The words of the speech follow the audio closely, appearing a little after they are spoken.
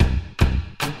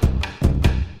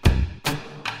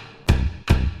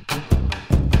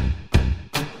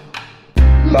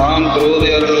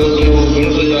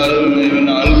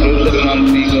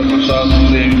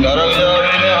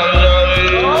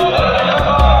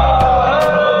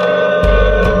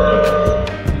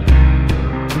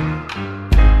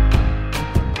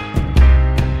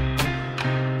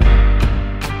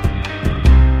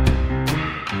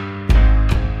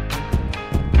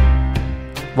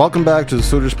Welcome back to the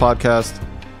Suitors Podcast.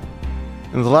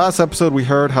 In the last episode, we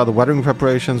heard how the wedding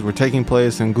preparations were taking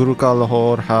place in Guru Ka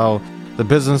Lahore, how the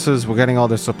businesses were getting all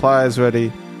their supplies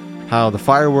ready, how the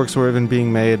fireworks were even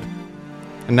being made.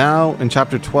 And now, in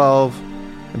chapter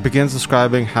 12, it begins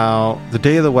describing how the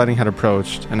day of the wedding had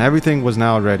approached and everything was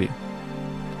now ready.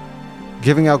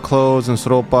 Giving out clothes and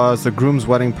sropas, the groom's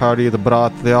wedding party, the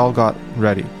brat, they all got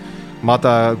ready.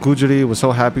 Mata Gujari was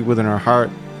so happy within her heart.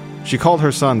 She called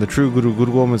her son, the true Guru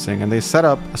Gobind Singh, and they set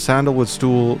up a sandalwood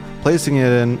stool, placing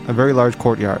it in a very large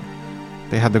courtyard.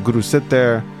 They had the Guru sit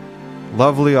there.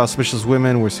 Lovely, auspicious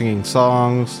women were singing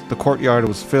songs. The courtyard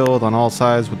was filled on all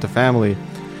sides with the family.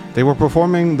 They were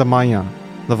performing the maiyan,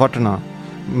 the vatana,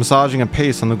 massaging a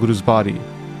paste on the Guru's body.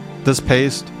 This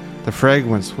paste, the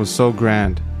fragrance was so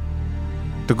grand.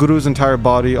 The Guru's entire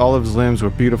body, all of his limbs were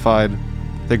beautified.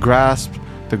 They grasped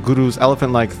the Guru's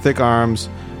elephant-like thick arms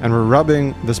and were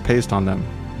rubbing this paste on them.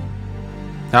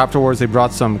 Afterwards, they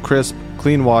brought some crisp,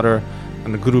 clean water,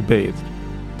 and the Guru bathed.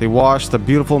 They washed the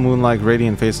beautiful moon-like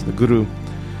radiant face of the Guru.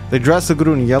 They dressed the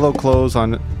Guru in yellow clothes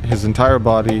on his entire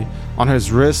body. On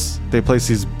his wrists, they placed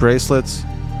these bracelets.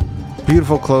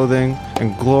 Beautiful clothing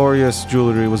and glorious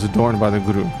jewelry was adorned by the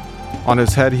Guru. On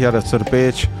his head, he had a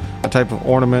sarpech, a type of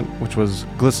ornament which was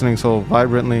glistening so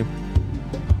vibrantly.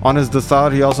 On his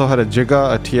dastar, he also had a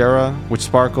jiga, a tiara, which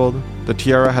sparkled. The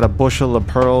tiara had a bushel of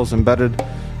pearls embedded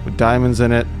with diamonds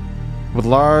in it, with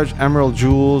large emerald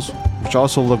jewels, which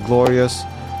also looked glorious.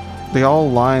 They all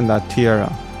lined that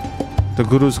tiara. The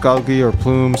Guru's galgi or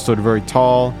plume stood very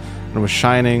tall and was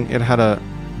shining. It had a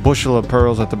bushel of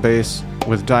pearls at the base,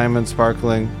 with diamonds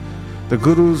sparkling. The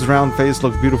Guru's round face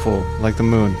looked beautiful, like the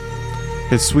moon.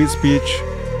 His sweet speech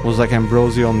was like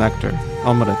ambrosial nectar,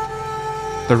 amrit.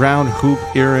 The round hoop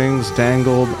earrings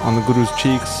dangled on the Guru's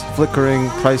cheeks, flickering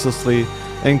pricelessly,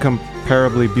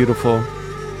 incomparably beautiful.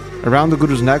 Around the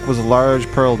Guru's neck was a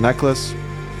large pearl necklace,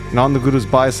 and on the Guru's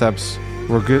biceps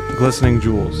were glistening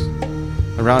jewels.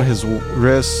 Around his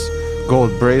wrists,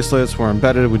 gold bracelets were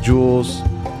embedded with jewels.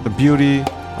 The beauty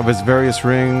of his various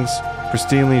rings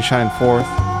pristinely shined forth.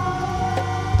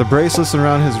 The bracelets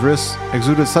around his wrists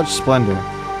exuded such splendor,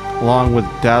 along with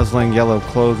dazzling yellow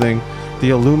clothing. The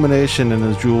illumination in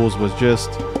his jewels was just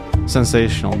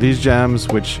sensational. These gems,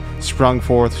 which sprung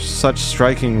forth such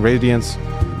striking radiance,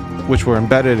 which were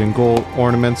embedded in gold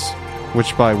ornaments,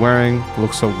 which by wearing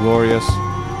looked so glorious.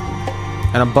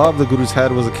 And above the Guru's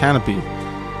head was a canopy,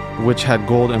 which had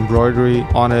gold embroidery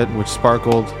on it, which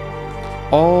sparkled.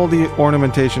 All the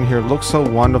ornamentation here looked so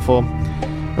wonderful.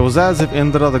 It was as if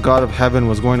Indra, the god of heaven,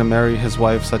 was going to marry his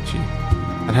wife Sachi,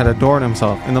 and had adorned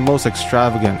himself in the most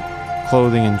extravagant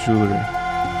clothing and jewelry.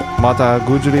 Mata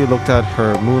Gujari looked at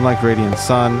her moon-like radiant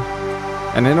son,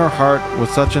 and in her heart was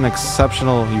such an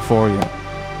exceptional euphoria.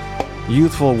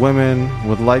 Youthful women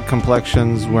with light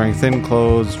complexions, wearing thin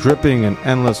clothes, dripping in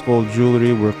endless gold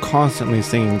jewelry, were constantly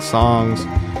singing songs.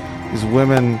 These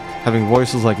women, having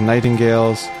voices like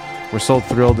nightingales, were so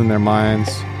thrilled in their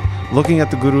minds. Looking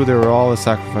at the Guru, they were all a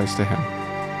sacrifice to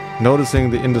him. Noticing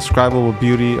the indescribable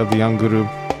beauty of the young Guru,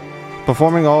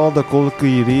 performing all the kul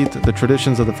ki reet, the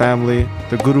traditions of the family,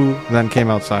 the Guru then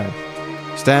came outside.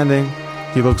 Standing,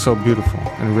 he looked so beautiful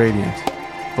and radiant.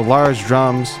 The large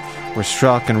drums were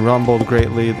struck and rumbled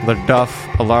greatly. The duff,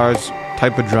 a large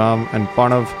type of drum, and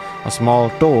panav, a small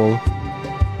dole,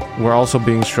 were also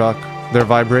being struck. Their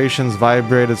vibrations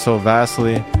vibrated so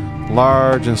vastly.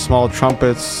 Large and small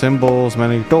trumpets, cymbals,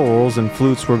 many doles, and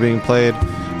flutes were being played,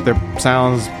 their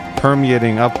sounds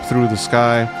permeating up through the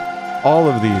sky. All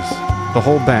of these, the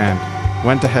whole band,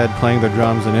 went ahead playing their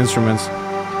drums and instruments.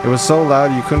 It was so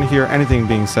loud you couldn't hear anything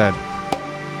being said.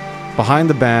 Behind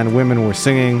the band, women were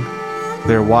singing.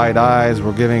 Their wide eyes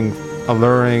were giving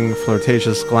alluring,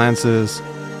 flirtatious glances.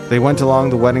 They went along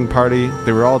the wedding party.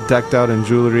 They were all decked out in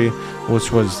jewelry,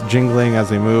 which was jingling as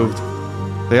they moved.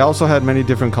 They also had many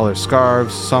different colored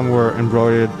scarves. Some were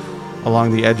embroidered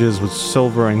along the edges with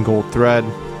silver and gold thread.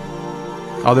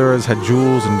 Others had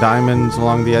jewels and diamonds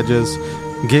along the edges.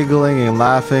 Giggling and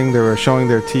laughing, they were showing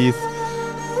their teeth.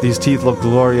 These teeth looked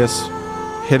glorious,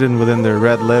 hidden within their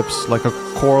red lips, like a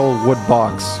coral wood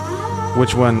box,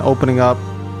 which when opening up,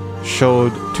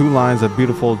 showed two lines of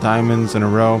beautiful diamonds in a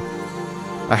row.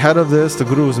 Ahead of this, the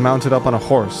Guru was mounted up on a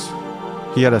horse.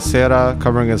 He had a sera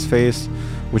covering his face,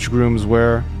 which grooms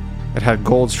wear. It had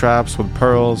gold straps with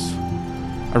pearls.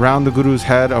 Around the Guru's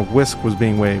head, a whisk was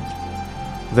being waved.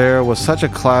 There was such a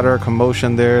clatter,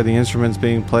 commotion there, the instruments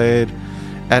being played.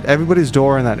 At everybody's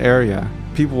door in that area,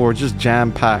 people were just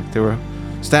jam-packed. They were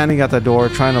standing at the door,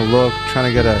 trying to look, trying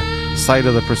to get a sight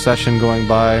of the procession going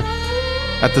by.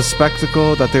 At the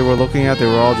spectacle that they were looking at, they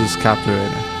were all just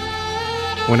captivated.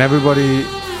 When everybody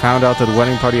found out that the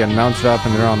wedding party had mounted up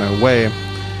and they're on their way,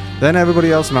 then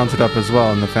everybody else mounted up as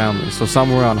well in the family. So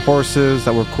some were on horses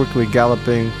that were quickly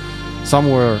galloping.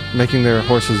 Some were making their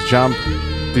horses jump.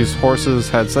 These horses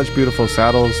had such beautiful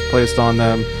saddles placed on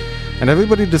them. And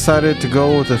everybody decided to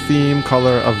go with the theme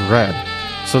color of red.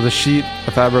 So the sheet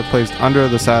of fabric placed under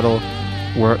the saddle,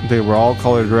 they were all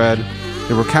colored red.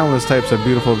 There were countless types of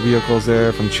beautiful vehicles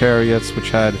there, from chariots, which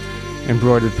had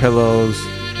embroidered pillows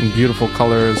in beautiful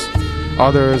colors.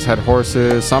 Others had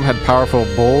horses. Some had powerful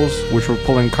bulls, which were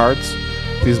pulling carts.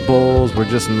 These bulls were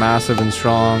just massive and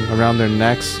strong. Around their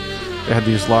necks, they had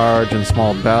these large and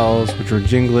small bells, which were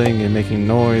jingling and making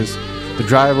noise. The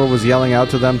driver was yelling out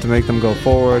to them to make them go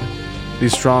forward.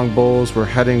 These strong bulls were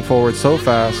heading forward so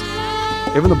fast.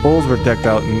 Even the bulls were decked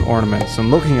out in ornaments, and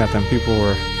looking at them, people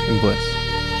were in bliss.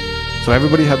 So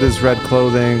everybody had this red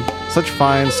clothing, such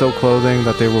fine silk clothing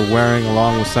that they were wearing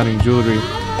along with stunning jewelry.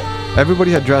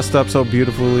 Everybody had dressed up so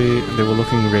beautifully, they were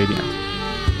looking radiant.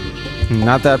 And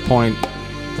at that point,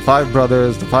 the 5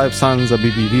 brothers, the 5 sons of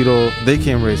Bibi Viro, they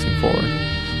came racing forward,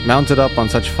 mounted up on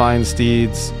such fine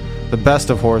steeds, the best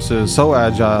of horses, so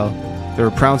agile. They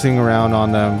were pouncing around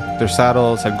on them. Their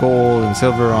saddles had gold and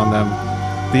silver on them.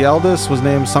 The eldest was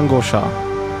named Sangosha.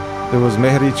 There was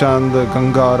Mehri Chand,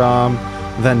 Gangaram,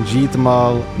 then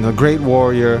Jeetmal, and the great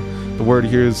warrior, the word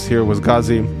here was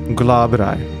Ghazi, Gulab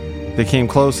Rai. They came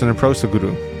close and approached the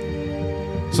Guru.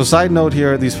 So side note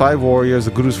here, these 5 warriors,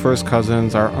 the Guru's first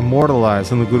cousins, are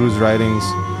immortalized in the Guru's writings.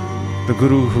 The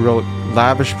Guru who wrote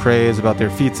lavish praise about their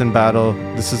feats in battle.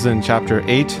 This is in chapter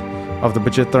 8 of the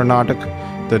Bachitra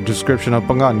Natak, the description of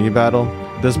Pangani battle.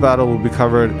 This battle will be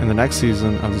covered in the next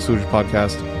season of the Suraj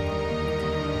podcast.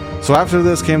 So after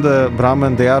this came the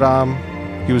Brahman Dayaram.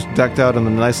 He was decked out in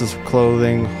the nicest of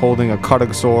clothing, holding a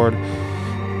Khadag sword.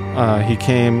 He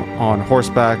came on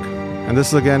horseback. And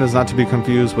this again is not to be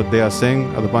confused with Daya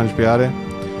Singh of the Panch Pyare.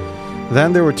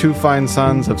 Then there were 2 fine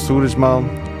sons of Surajmal,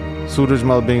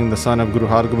 Surajmal being the son of Guru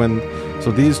Hargobind.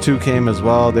 So these 2 came as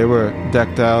well. They were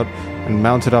decked out and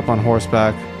mounted up on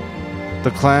horseback.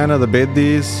 The clan of the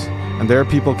Bedis and their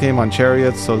people came on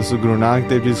chariots. So this is Guru Nanak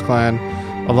Dev Ji's clan,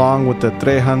 along with the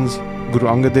Trehans, Guru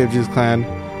Angad Dev Ji's clan,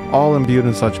 all imbued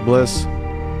in such bliss.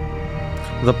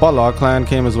 The Pala clan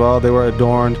came as well. They were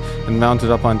adorned and mounted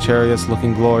up on chariots,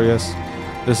 looking glorious.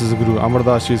 This is Guru Amar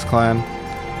Das Ji's clan.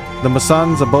 The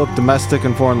Masans of both domestic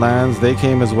and foreign lands, they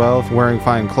came as well, wearing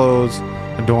fine clothes,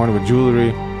 adorned with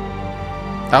jewelry.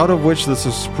 Out of which the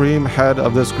supreme head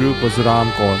of this group was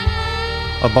Ram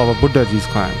Kaur of Baba Buddha Ji's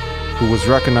clan, who was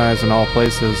recognized in all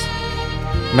places.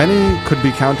 Many could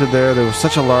be counted there. There was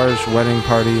such a large wedding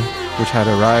party which had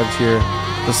arrived here.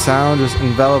 The sound just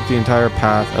enveloped the entire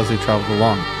path as they traveled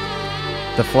along.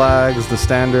 The flags, the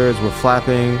standards were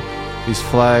flapping, these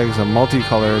flags of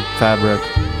multicolored fabric,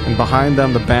 and behind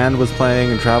them the band was playing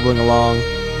and traveling along.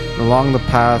 And along the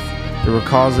path, they were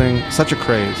causing such a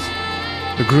craze.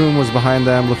 The groom was behind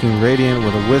them, looking radiant,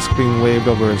 with a whisk being waved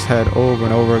over his head over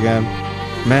and over again.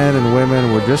 Men and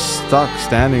women were just stuck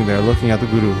standing there looking at the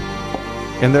Guru.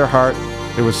 In their heart,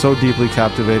 they were so deeply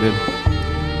captivated.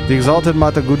 The exalted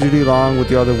Mata Gujari, along with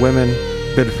the other women,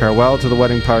 bid farewell to the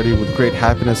wedding party with great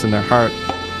happiness in their heart.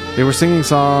 They were singing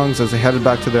songs as they headed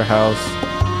back to their house.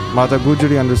 Mata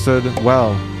Gujari understood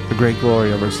well the great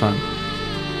glory of her son.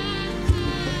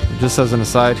 Just as an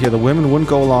aside here, the women wouldn't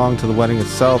go along to the wedding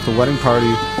itself. The wedding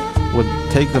party would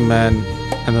take the men,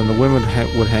 and then the women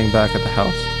would hang back at the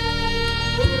house.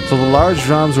 So the large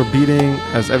drums were beating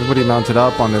as everybody mounted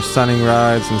up on their stunning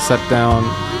rides and set down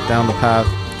the path.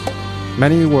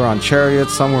 Many were on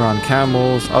chariots, some were on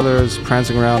camels, others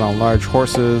prancing around on large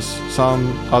horses,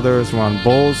 others were on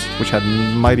bulls, which had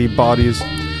mighty bodies.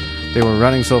 They were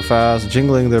running so fast,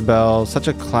 jingling their bells. Such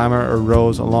a clamor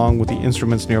arose along with the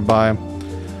instruments nearby.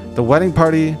 The wedding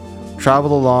party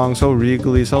traveled along so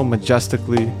regally, so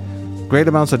majestically. Great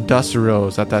amounts of dust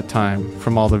arose at that time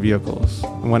from all the vehicles,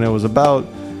 when it was about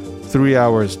 3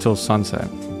 hours till sunset.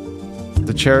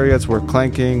 The chariots were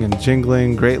clanking and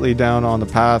jingling greatly down on the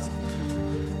path.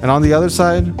 And on the other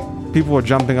side, people were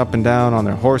jumping up and down on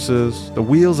their horses. The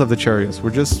wheels of the chariots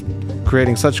were just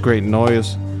creating such great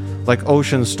noise, like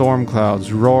ocean storm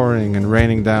clouds roaring and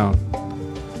raining down.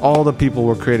 All the people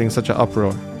were creating such an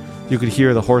uproar. You could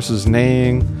hear the horses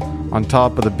neighing on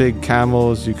top of the big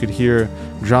camels. You could hear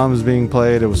drums being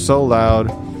played. It was so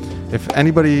loud. If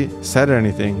anybody said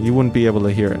anything, you wouldn't be able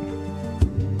to hear it.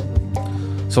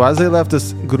 So as they left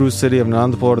this Guru's city of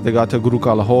Anandapur, they got to Guru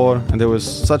Ka Lahore, and there was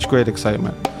such great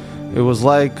excitement. It was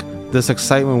like this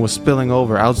excitement was spilling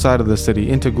over outside of the city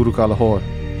into Guru Ka Lahore.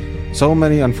 So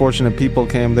many unfortunate people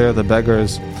came there, the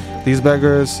beggars, These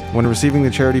beggars, when receiving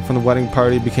the charity from the wedding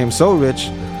party, became so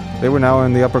rich, they were now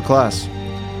in the upper class.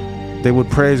 They would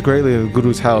praise greatly the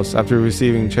Guru's house after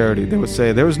receiving charity. They would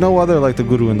say, "There is no other like the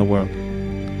Guru in the world."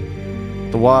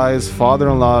 The wise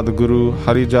father-in-law, the Guru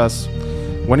Harijas,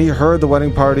 when he heard the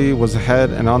wedding party was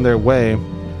ahead and on their way,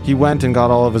 he went and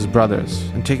got all of his brothers,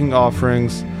 and taking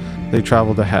offerings, they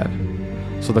traveled ahead.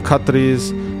 So the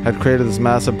Khatris had created this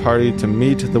massive party to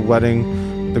meet the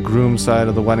wedding, the groom side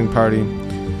of the wedding party.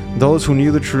 Those who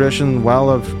knew the tradition well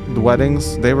of the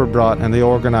weddings, they were brought and they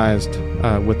organized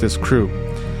with this crew.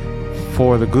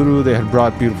 For the Guru, they had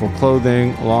brought beautiful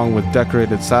clothing along with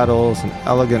decorated saddles and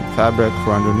elegant fabric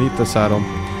for underneath the saddle.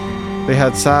 They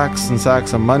had sacks and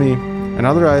sacks of money and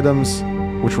other items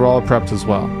which were all prepped as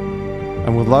well.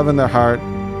 And with love in their heart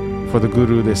for the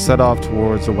Guru, they set off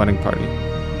towards the wedding party.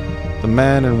 The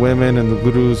men and women in the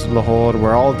Guru's Lahore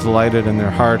were all delighted in their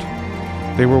heart.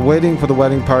 They were waiting for the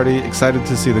wedding party, excited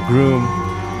to see the groom.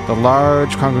 The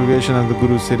large congregation of the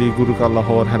Guru city, Guru Ka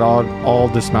Lahore, had all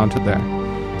dismounted there,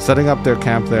 setting up their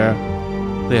camp there.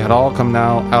 They had all come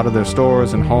now out of their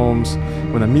stores and homes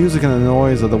when the music and the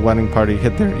noise of the wedding party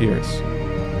hit their ears.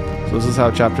 So this is how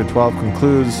chapter 12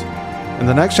 concludes. In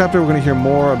the next chapter, we're going to hear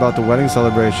more about the wedding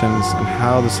celebrations and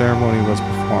how the ceremony was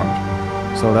performed.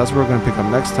 So that's what we're going to pick up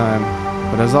next time.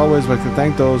 But as always, I'd like to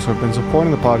thank those who have been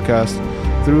supporting the podcast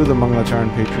through the Mangalacharan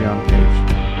Patreon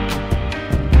page.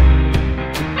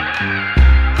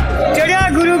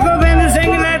 Guru Gobind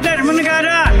Singh ne dharman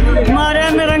kara, mara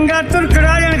naranga turk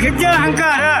rajan khijja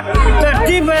hankara,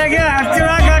 dharti pe gaya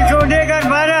harchara ka chode ka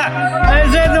bara,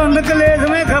 aise dhund kalesh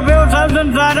mein khabe ho sab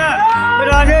sansara,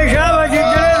 raje shah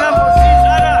vajidre sab hosi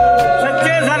sara,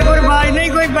 sache sargur baaj nahi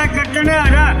koi back kattne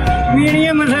aara,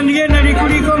 meeniye masandiye nadi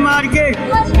kudi ko maar ke,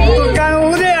 turkan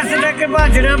ude haath tak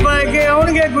bhajra pae ke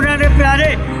aunge guna de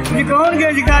pyare, jikaunge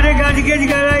jikare gaj ke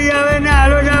jikara jaave na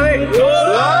halo jaave.